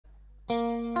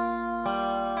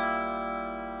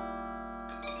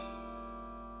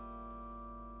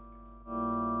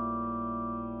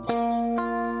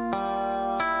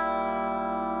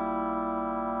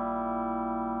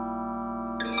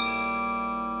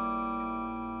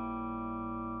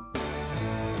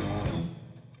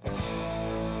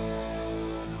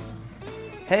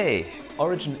Hey,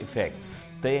 Origin Effects,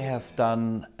 they have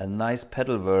done a nice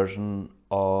pedal version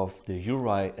of the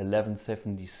URI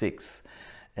 1176,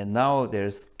 and now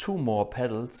there's two more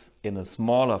pedals in a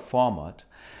smaller format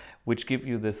which give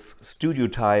you this studio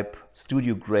type,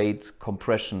 studio grade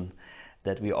compression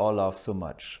that we all love so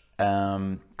much.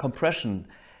 Compression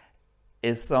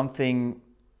is something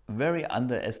very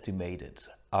underestimated.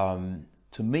 To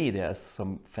me, there's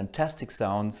some fantastic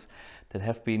sounds that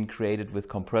have been created with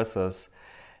compressors.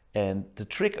 And the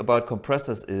trick about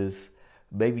compressors is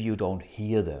maybe you don't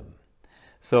hear them.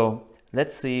 So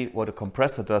let's see what a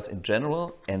compressor does in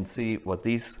general and see what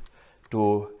these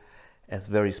do as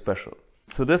very special.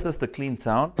 So this is the clean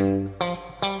sound.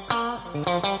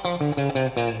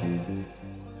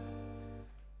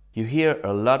 You hear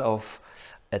a lot of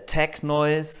attack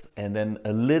noise and then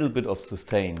a little bit of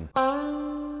sustain.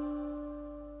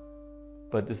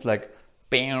 But it's like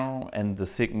bang, and the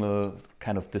signal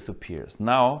kind of disappears.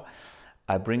 Now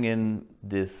I bring in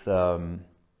this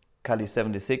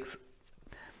Cali76,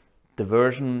 the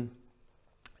version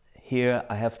here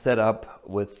I have set up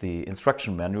with the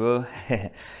instruction manual.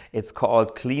 It's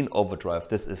called Clean Overdrive.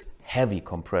 This is heavy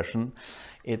compression.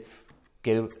 It's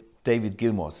David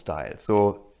Gilmour style.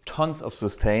 So tons of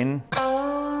sustain.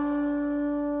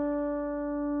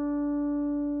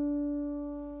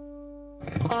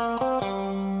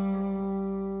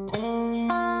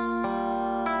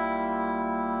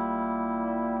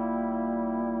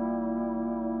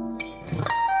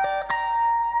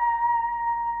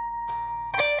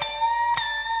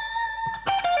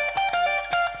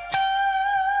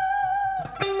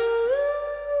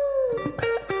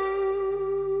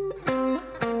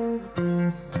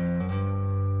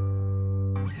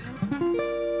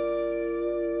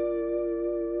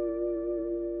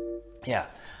 Yeah,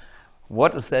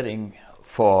 what a setting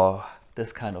for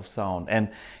this kind of sound. And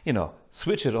you know,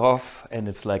 switch it off and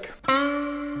it's like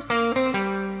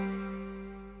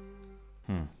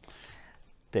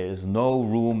there is no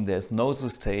room, there's no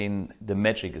sustain, the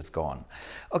magic is gone.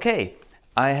 Okay,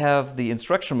 I have the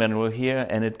instruction manual here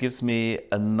and it gives me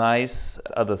a nice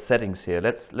other settings here.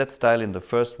 Let's dial in the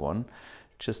first one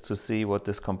just to see what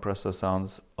this compressor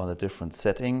sounds on a different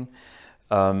setting.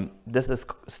 This is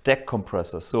stack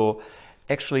compressor. So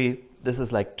actually this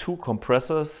is like two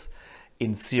compressors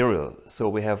in serial. So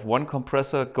we have one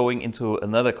compressor going into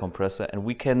another compressor and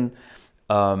we can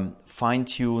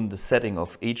fine-tune the setting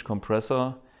of each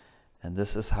compressor, and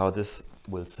this is how this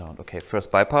will sound. Okay,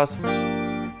 first bypass,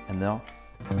 and now.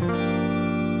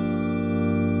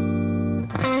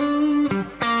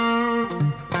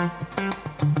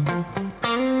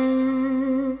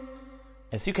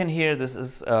 As you can hear, this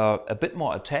is a bit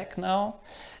more attack now,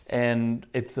 and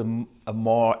it's a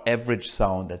more average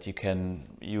sound that you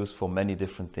can use for many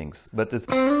different things. But it's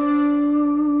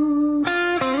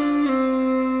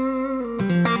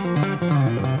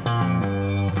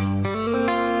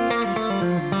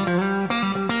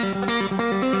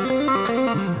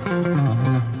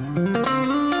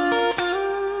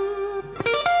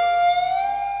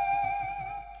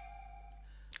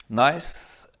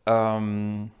nice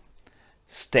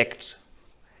stacked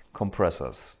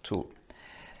compressors too.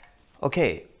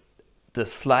 Okay, the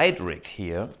slide rig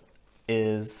here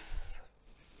is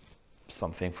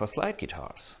something for slide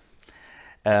guitars.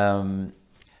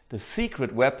 The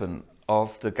secret weapon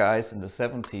of the guys in the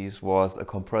 70s was a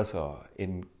compressor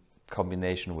in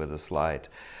combination with a slide.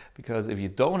 Because if you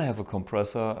don't have a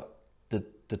compressor,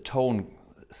 the tone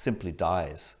simply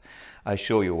dies. I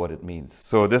show you what it means.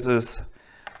 So this is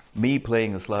me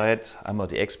playing a slide. I'm not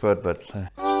the expert, but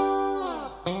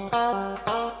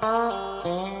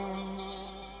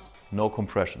no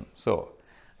compression. So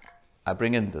I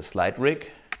bring in the slide rig.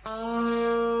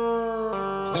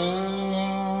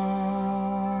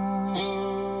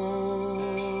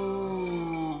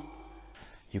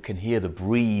 You can hear the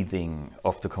breathing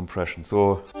of the compression.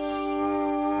 So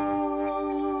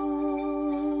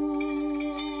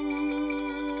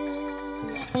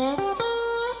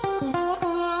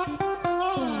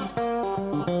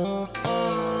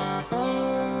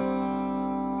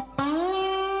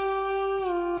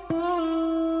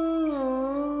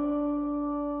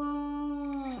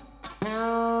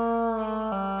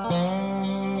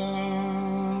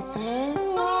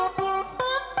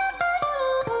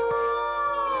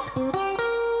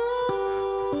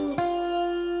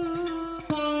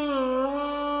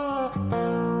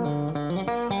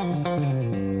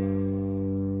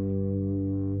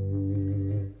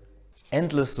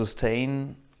endless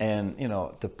sustain and, you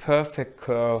know, the perfect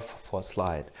curve for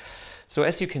slide. So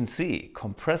as you can see,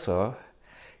 compressor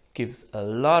gives a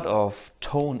lot of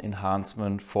tone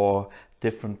enhancement for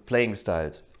different playing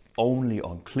styles. only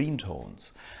on clean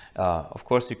tones. Of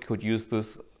course, you could use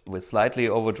this with slightly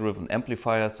overdriven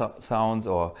amplifier sounds,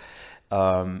 or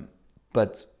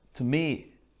but to me,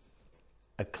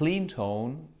 a clean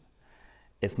tone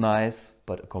is nice,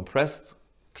 but a compressed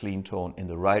clean tone in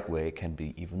the right way can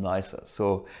be even nicer.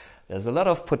 So there's a lot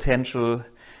of potential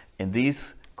in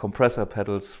these compressor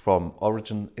pedals from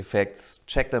Origin Effects.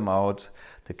 Check them out.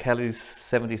 The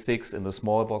Cali76 in the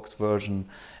small box version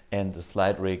and the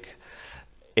Sliderig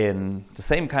in the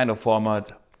same kind of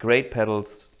format. Great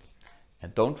pedals.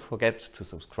 And don't forget to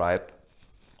subscribe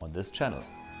on this channel.